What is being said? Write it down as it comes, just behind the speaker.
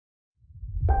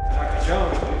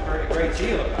Jones, we've heard a great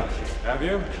deal about you. Have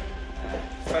you?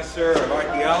 Professor of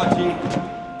archaeology,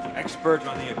 expert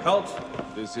on the occult.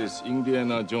 This is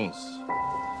Indiana Jones,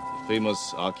 the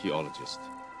famous archaeologist.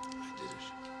 I did it.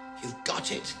 You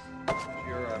got it.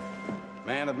 You're a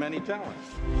man of many talents.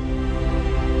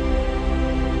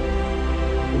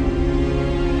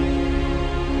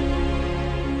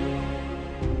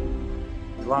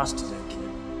 You lost to that kid.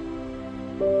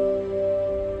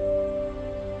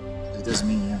 That doesn't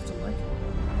mean you have to like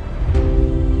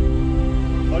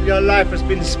him. All your life has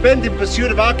been spent in pursuit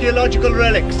of archaeological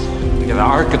relics. Look at the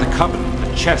Ark of the Covenant,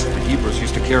 the chest the Hebrews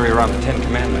used to carry around the Ten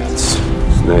Commandments.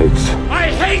 Snakes.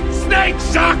 I hate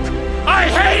snakes, Jacques! I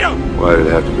hate them! Why did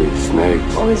it have to be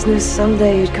snakes? Always knew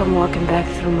someday you'd come walking back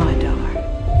through my door.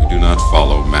 We do not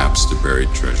follow maps to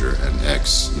buried treasure, and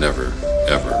X never,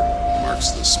 ever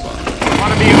marks the spot. I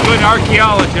want to be a good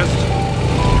archaeologist.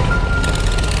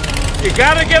 You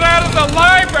gotta get out of the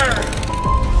library!